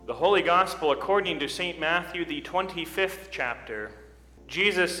The Holy Gospel according to St. Matthew, the 25th chapter.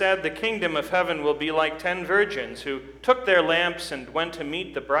 Jesus said, "The kingdom of heaven will be like 10 virgins who took their lamps and went to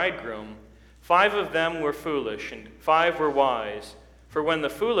meet the bridegroom. 5 of them were foolish, and 5 were wise. For when the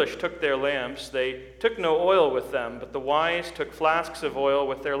foolish took their lamps, they took no oil with them, but the wise took flasks of oil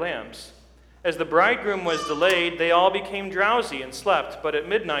with their lamps. As the bridegroom was delayed, they all became drowsy and slept. But at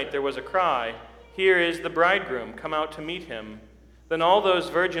midnight there was a cry, 'Here is the bridegroom, come out to meet him.' Then all those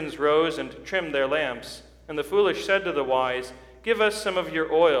virgins rose and trimmed their lamps. And the foolish said to the wise, 'Give us some of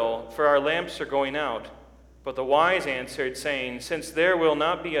your oil, for our lamps are going out.' But the wise answered, saying, 'Since there will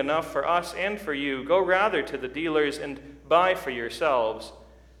not be enough for us and for you, go rather to the dealers and buy for yourselves.'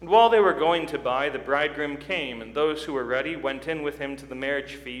 And while they were going to buy, the bridegroom came, and those who were ready went in with him to the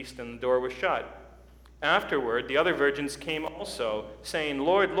marriage feast, and the door was shut. Afterward, the other virgins came also, saying,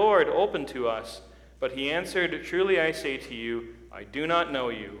 'Lord, Lord, open to us.' But he answered, 'Truly I say to you, I do not know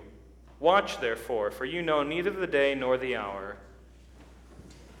you. Watch therefore, for you know neither the day nor the hour.'"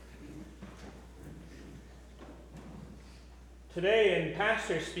 Today in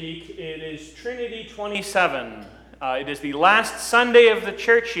Pastor Speak, it is Trinity 27. It is the last Sunday of the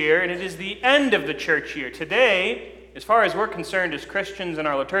church year, and it is the end of the church year. Today, as far as we're concerned as Christians in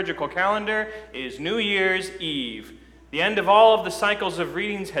our liturgical calendar, is New Year's Eve. The end of all of the cycles of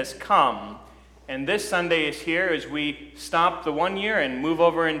readings has come. And this Sunday is here as we stop the 1 year and move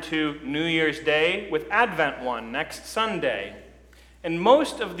over into New Year's Day with Advent one next Sunday. And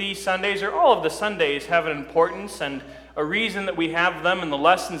most of these Sundays, or all of the Sundays, have an importance and a reason that we have them and the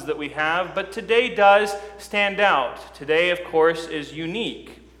lessons that we have, but today does stand out. Today, of course, is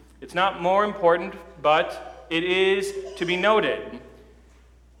unique. It's not more important, but it is to be noted.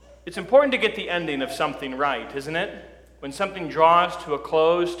 It's important to get the ending of something right, isn't it? When something draws to a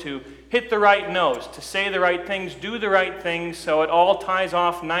close, to hit the right notes, to say the right things, do the right things, so it all ties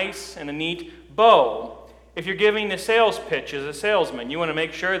off nice in a neat bow. If you're giving a sales pitch as a salesman, you want to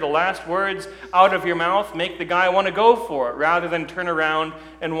make sure the last words out of your mouth make the guy want to go for it, rather than turn around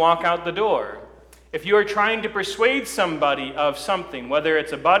and walk out the door. If you are trying to persuade somebody of something, whether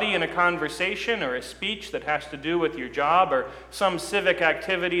it's a buddy in a conversation or a speech that has to do with your job or some civic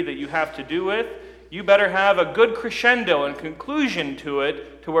activity that you have to do with, you better have a good crescendo and conclusion to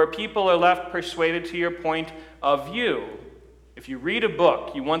it to where people are left persuaded to your point of view. If you read a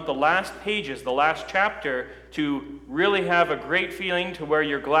book, you want the last pages, the last chapter, to really have a great feeling to where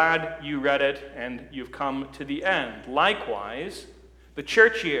you're glad you read it and you've come to the end. Likewise, the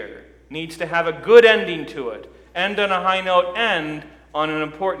church year needs to have a good ending to it. End on a high note, end on an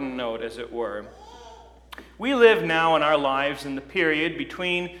important note, as it were. We live now in our lives in the period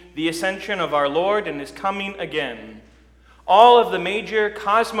between the ascension of our Lord and His coming again. All of the major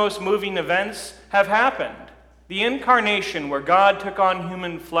cosmos-moving events have happened. The incarnation, where God took on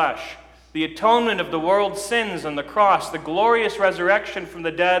human flesh, the atonement of the world's sins on the cross, the glorious resurrection from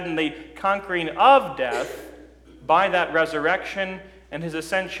the dead, and the conquering of death by that resurrection and His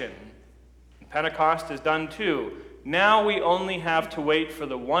ascension. Pentecost is done too. Now we only have to wait for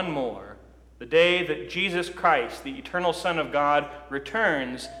the one more, the day that Jesus Christ, the eternal Son of God,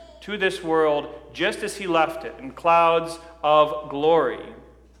 returns to this world just as He left it, in clouds of glory.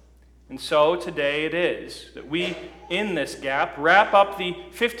 And so today it is that we, in this gap, wrap up the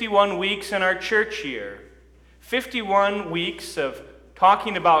 51 weeks in our church year. 51 weeks of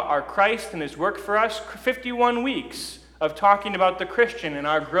talking about our Christ and His work for us. 51 weeks of talking about the Christian and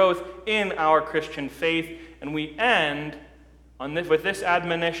our growth in our Christian faith. And we end with this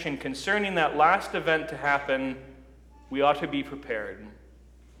admonition concerning that last event to happen. We ought to be prepared.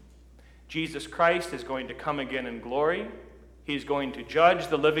 Jesus Christ is going to come again in glory. He's going to judge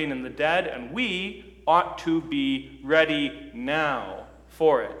the living and the dead, and we ought to be ready now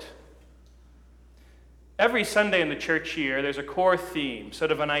for it. Every Sunday in the church year, there's a core theme,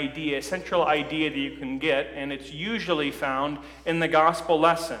 sort of an idea, a central idea that you can get, and it's usually found in the gospel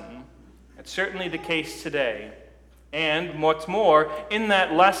lesson. It's certainly the case today. And what's more, in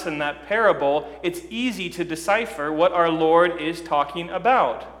that lesson, that parable, it's easy to decipher what our Lord is talking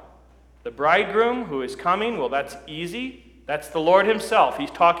about. The bridegroom who is coming, well, that's easy. That's the Lord Himself.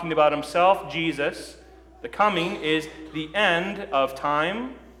 He's talking about Himself, Jesus. The coming is the end of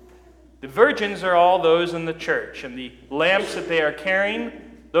time. The virgins are all those in the church, and the lamps that they are carrying,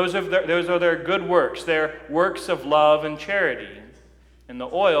 those are their good works, their works of love and charity. And the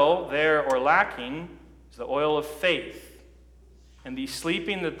oil there or lacking is the oil of faith. And the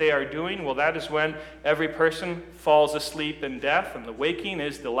sleeping that they are doing, well, that is when every person falls asleep in death, and the waking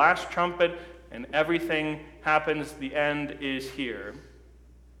is the last trumpet, and everything happens, the end is here.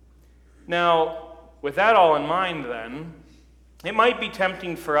 Now, with that all in mind then, it might be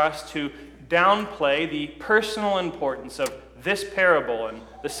tempting for us to downplay the personal importance of this parable and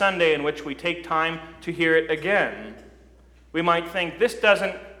the Sunday in which we take time to hear it again. We might think this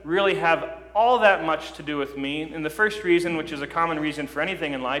doesn't really have all that much to do with me, and the first reason, which is a common reason for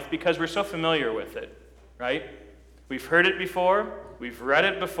anything in life, because we're so familiar with it, right? We've heard it before, we've read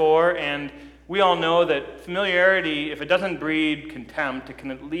it before, and we all know that familiarity, if it doesn't breed contempt, it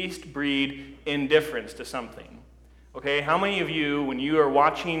can at least breed indifference to something. Okay, how many of you, when you are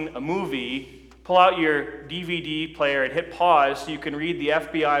watching a movie, pull out your DVD player and hit pause so you can read the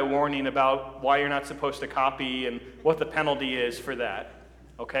FBI warning about why you're not supposed to copy and what the penalty is for that?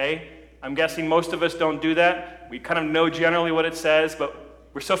 Okay? I'm guessing most of us don't do that. We kind of know generally what it says, but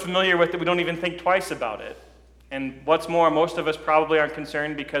we're so familiar with it we don't even think twice about it. And what's more, most of us probably aren't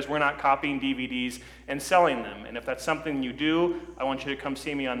concerned because we're not copying DVDs and selling them. And if that's something you do, I want you to come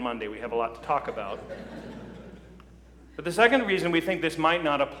see me on Monday. We have a lot to talk about. But the second reason we think this might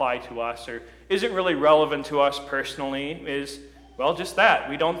not apply to us or isn't really relevant to us personally is, well, just that.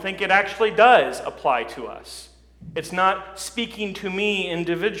 We don't think it actually does apply to us. It's not speaking to me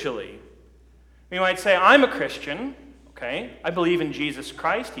individually. We might say, I'm a Christian, okay? I believe in Jesus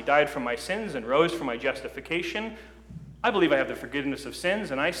Christ. He died for my sins and rose for my justification. I believe I have the forgiveness of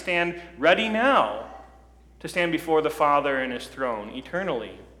sins, and I stand ready now to stand before the Father in his throne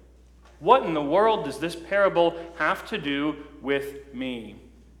eternally. What in the world does this parable have to do with me?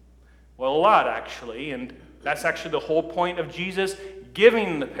 Well, a lot, actually, and that's actually the whole point of Jesus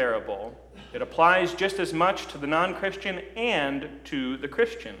giving the parable. It applies just as much to the non-Christian and to the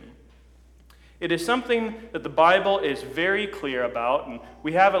Christian. It is something that the Bible is very clear about, and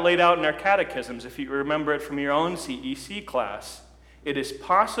we have it laid out in our catechisms, if you remember it from your own CEC class. It is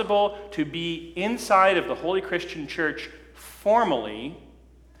possible to be inside of the Holy Christian Church formally,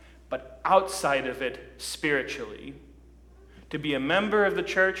 but outside of it spiritually. To be a member of the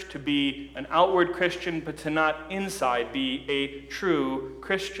church, to be an outward Christian, but to not inside be a true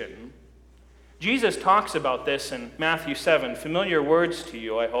Christian. Jesus talks about this in Matthew 7, familiar words to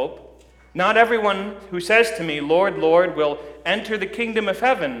you, I hope. Not everyone who says to me, Lord, Lord, will enter the kingdom of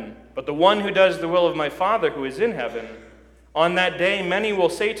heaven, but the one who does the will of my Father who is in heaven. On that day, many will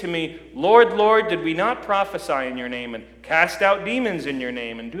say to me, Lord, Lord, did we not prophesy in your name, and cast out demons in your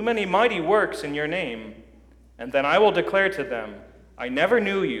name, and do many mighty works in your name? And then I will declare to them, I never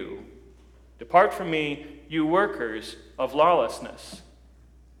knew you. Depart from me, you workers of lawlessness.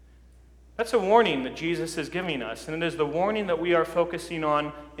 That's a warning that Jesus is giving us, and it is the warning that we are focusing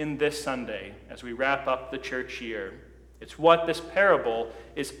on in this Sunday as we wrap up the church year. It's what this parable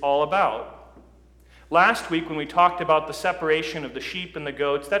is all about. Last week, when we talked about the separation of the sheep and the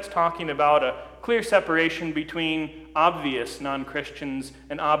goats, that's talking about a clear separation between obvious non-Christians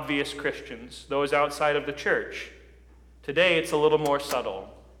and obvious Christians, those outside of the church. Today, it's a little more subtle.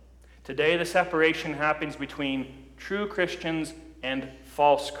 Today, the separation happens between true Christians and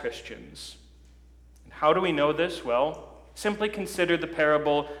false Christians. And how do we know this? Well, simply consider the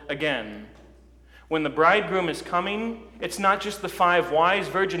parable again. When the bridegroom is coming, it's not just the 5 wise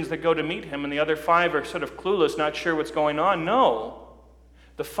virgins that go to meet him and the other 5 are sort of clueless, not sure what's going on. No.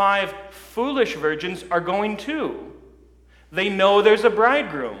 The 5 foolish virgins are going too. They know there's a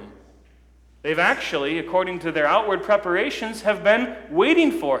bridegroom. They've actually, according to their outward preparations, have been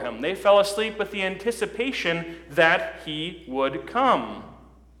waiting for him. They fell asleep with the anticipation that he would come.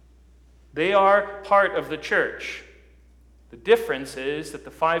 They are part of the church. The difference is that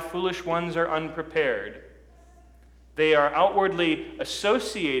the 5 foolish ones are unprepared. They are outwardly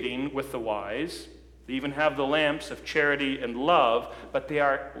associating with the wise. They even have the lamps of charity and love, but they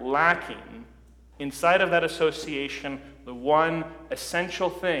are lacking inside of that association the one essential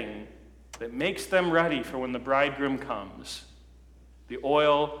thing that makes them ready for when the bridegroom comes, the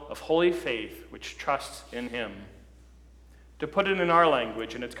oil of holy faith which trusts in him. To put it in our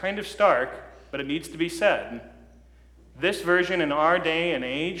language, and it's kind of stark, but it needs to be said, this version in our day and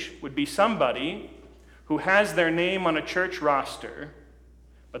age would be somebody who has their name on a church roster,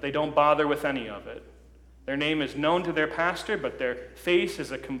 but they don't bother with any of it. Their name is known to their pastor, but their face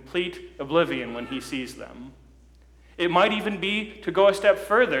is a complete oblivion when he sees them. It might even be, to go a step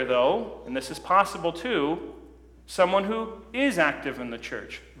further, though, and this is possible too, someone who is active in the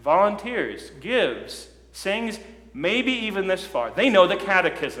church, volunteers, gives, sings, maybe even this far. They know the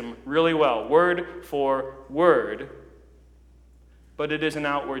catechism really well, word for word, but it is an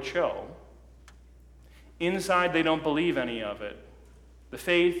outward show. Inside, they don't believe any of it. The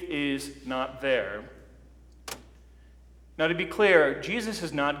faith is not there. Now, to be clear, Jesus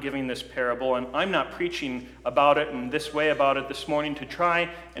is not giving this parable, and I'm not preaching about it in this way about it this morning to try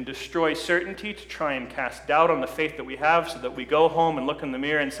and destroy certainty, to try and cast doubt on the faith that we have so that we go home and look in the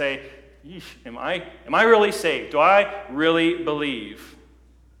mirror and say, "Yeesh, am I really saved? Do I really believe?"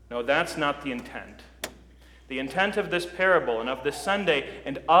 No, that's not the intent. The intent of this parable and of this Sunday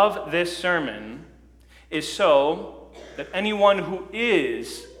and of this sermon is so that anyone who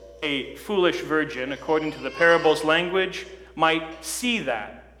is a foolish virgin, according to the parable's language, might see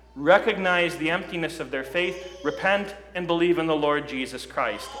that, recognize the emptiness of their faith, repent, and believe in the Lord Jesus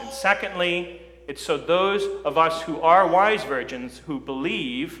Christ. And secondly, it's so those of us who are wise virgins, who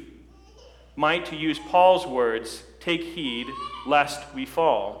believe, might, to use Paul's words, take heed lest we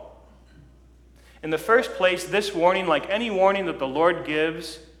fall. In the first place, this warning, like any warning that the Lord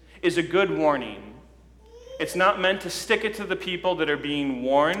gives, is a good warning. It's not meant to stick it to the people that are being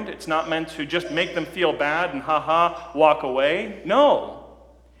warned. It's not meant to just make them feel bad and walk away. No.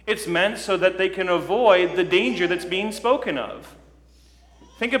 It's meant so that they can avoid the danger that's being spoken of.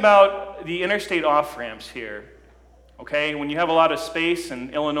 Think about the interstate off-ramps here. Okay, when you have a lot of space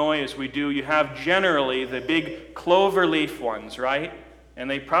in Illinois, as we do, you have generally the big clover leaf ones, right? And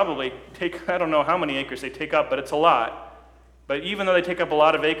they probably take, I don't know how many acres they take up, but it's a lot. But even though they take up a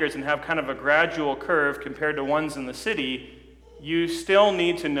lot of acres and have kind of a gradual curve compared to ones in the city, you still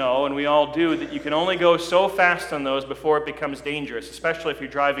need to know, and we all do, that you can only go so fast on those before it becomes dangerous, especially if you're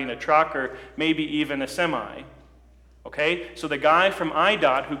driving a truck or maybe even a semi. Okay? So the guy from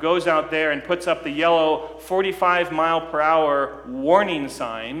IDOT who goes out there and puts up the yellow 45-mile-per-hour warning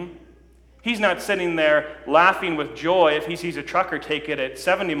sign, he's not sitting there laughing with joy if he sees a trucker take it at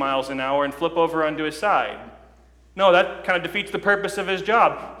 70 miles an hour and flip over onto his side. No, that kind of defeats the purpose of his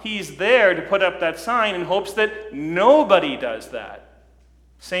job. He's there to put up that sign in hopes that nobody does that.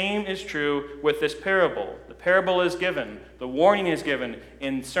 Same is true with this parable. The parable is given, the warning is given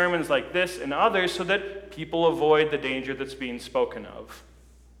in sermons like this and others so that people avoid the danger that's being spoken of.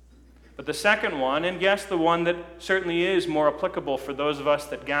 But the second one, and yes, the one that certainly is more applicable for those of us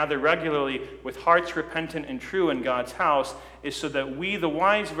that gather regularly with hearts repentant and true in God's house, is so that we, the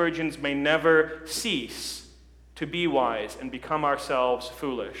wise virgins, may never cease to be wise and become ourselves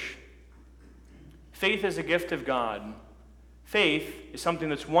foolish. Faith is a gift of God. Faith is something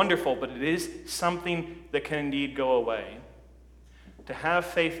that's wonderful, but it is something that can indeed go away. To have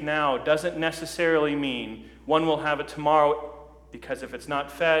faith now doesn't necessarily mean one will have it tomorrow, because if it's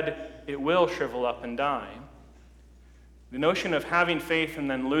not fed, it will shrivel up and die. The notion of having faith and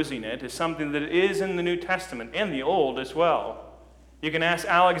then losing it is something that is in the New Testament and the Old as well. You can ask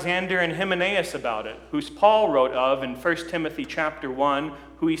Alexander and Hymenaeus about it, who Paul wrote of in 1 Timothy chapter 1,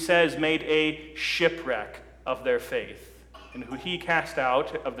 who he says made a shipwreck of their faith, and who he cast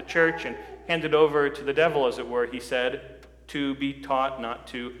out of the church and handed over to the devil, as it were, he said, to be taught not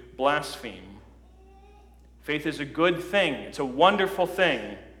to blaspheme. Faith is a good thing. It's a wonderful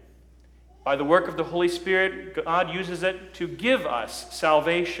thing. By the work of the Holy Spirit, God uses it to give us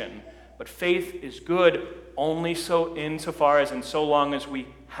salvation. But faith is good only so insofar as and so long as we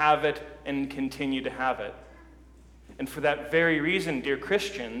have it and continue to have it. And for that very reason, dear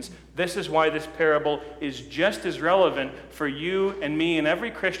Christians, this is why this parable is just as relevant for you and me and every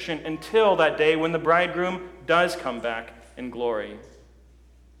Christian until that day when the bridegroom does come back in glory.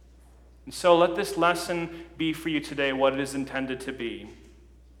 And so let this lesson be for you today what it is intended to be.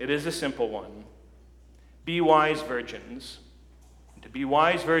 It is a simple one. Be wise virgins. And to be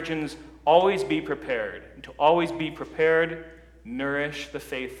wise virgins, always be prepared. And to always be prepared, nourish the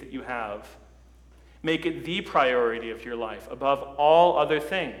faith that you have. Make it the priority of your life above all other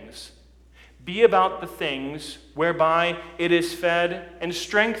things. Be about the things whereby it is fed and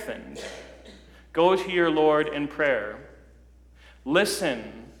strengthened. Go to your Lord in prayer. Listen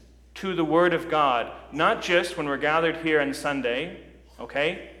to the Word of God, not just when we're gathered here on Sunday,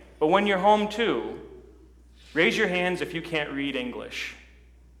 okay, but when you're home too. Raise your hands if you can't read English.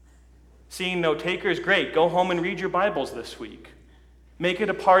 Seeing no takers, great. Go home and read your Bibles this week. Make it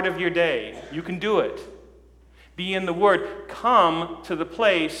a part of your day. You can do it. Be in the Word. Come to the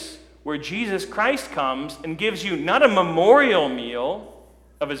place where Jesus Christ comes and gives you not a memorial meal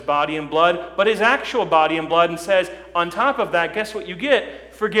of his body and blood, but his actual body and blood, and says, on top of that, guess what you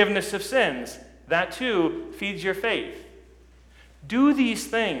get? Forgiveness of sins. That too feeds your faith. Do these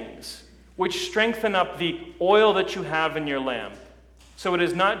things which strengthen up the oil that you have in your lamp, so it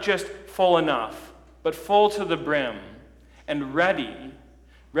is not just full enough, but full to the brim, and ready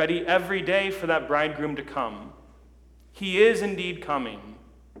every day for that bridegroom to come. He is indeed coming.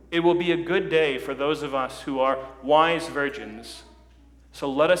 It will be a good day for those of us who are wise virgins. So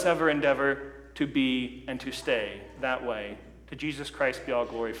let us ever endeavor to be and to stay that way. To Jesus Christ be all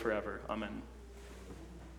glory forever. Amen.